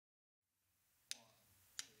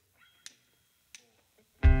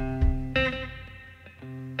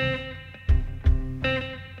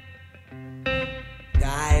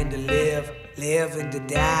living to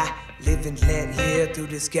die, live and let live through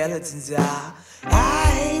the skeleton's eye.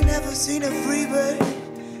 I ain't never seen a free bird,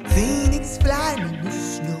 phoenix flying in the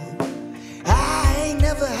snow. I ain't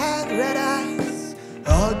never had red eyes,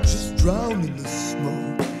 or just drowned in the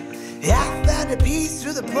smoke. I found a piece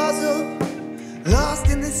to the puzzle, lost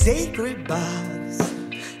in the sacred box.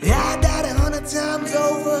 I died 100 times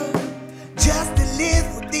over, just to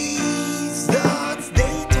live with these thoughts.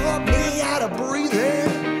 They taught me how to breathe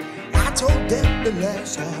in, I told them to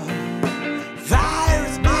lash out. Fire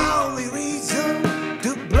is my only reason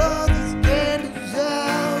to blow these candles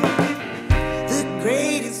out. The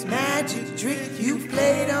greatest magic trick you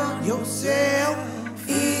played on yourself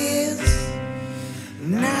is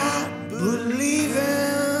not believing.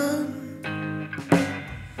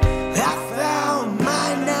 I found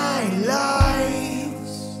my 9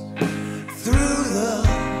 lives through the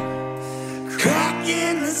crack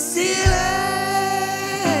in the ceiling.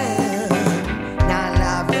 9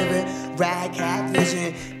 live living, ragcat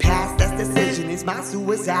vision. Past that decision is my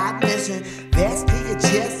suicide mission. Vest to your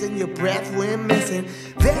chest and your breath when missing.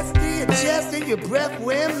 Vest to your chest and your breath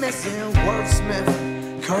when missing.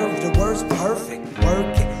 Wordsmith, curve the words perfect.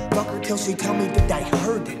 Work it, fuck her till she tell me that I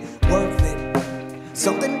heard it. Worth it.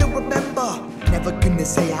 Something to remember. Never gonna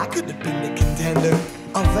say I could have been the contender.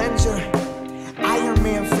 Avenger, Iron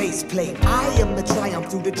Man faceplate. I am the triumph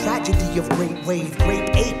through the tragedy of great wave,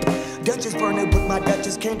 great ape. Duchess burning with my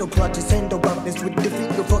Duchess candle clutches. Endo roughness with the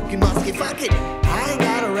finger fucking musket. Fuck it, I ain't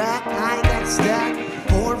got a rap, I ain't got a stack.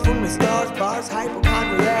 Born from the stars, bars,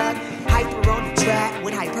 hypochondriac. Hyper on the track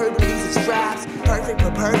with hyperboles and straps. Perfect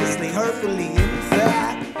but purposely, hurtfully in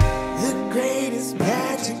fact. The greatest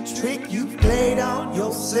magic trick you played on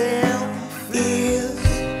yourself is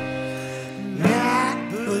not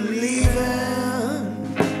believing.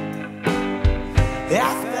 I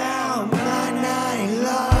found my 9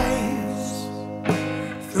 lives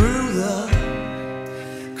through the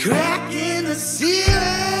crack in the ceiling.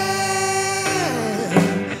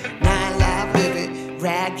 9 live living,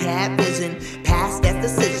 ragcat vision. Past that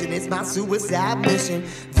decision is my suicide mission.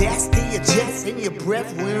 Vest to your chest and your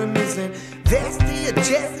breath when missing. Vest to your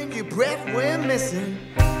chest and your breath when missing.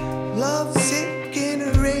 Love sick in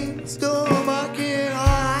a rainstorm, I can't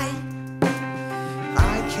hide.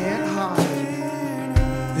 I can't hide.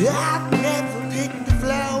 I've never picked the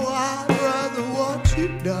flower, I'd rather watch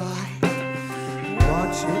it die.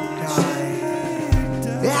 Watch it die.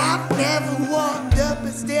 I've never walked up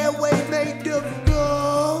a stairway made of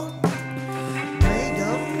gold. Made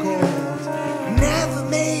of gold. Never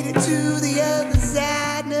made it to the other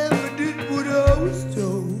side. Never did what I was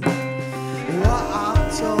told. What I'm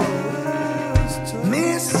told.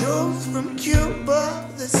 Missiles from Cuba,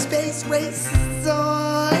 the space race is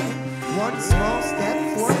on. One small step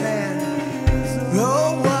for man.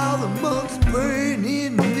 Oh, while the monks burn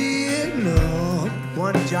in Vietnam.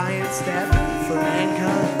 One giant step for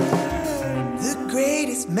mankind. The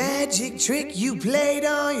greatest magic trick you played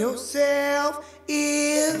on yourself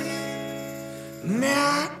is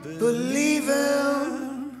not believing.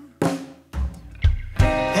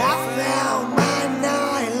 I found my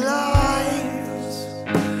 9 lives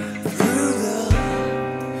through the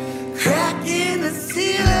crack in the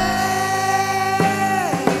ceiling.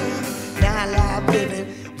 9 live living,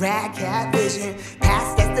 ragcat vision.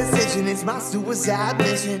 Past that decision is my suicide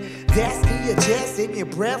mission. Vest to your chest and your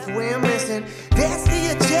breath when missing. Vest to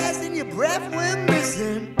your chest and your breath when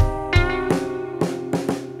missing.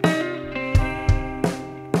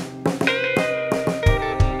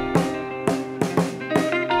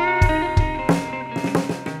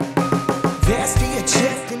 Vest to your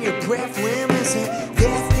chest and your breath when missing.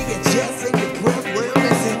 Vest to your chest and your breath when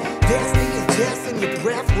missing. Vest to your chest and your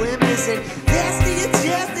breath when missing. Vest to your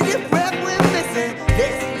chest and your breath.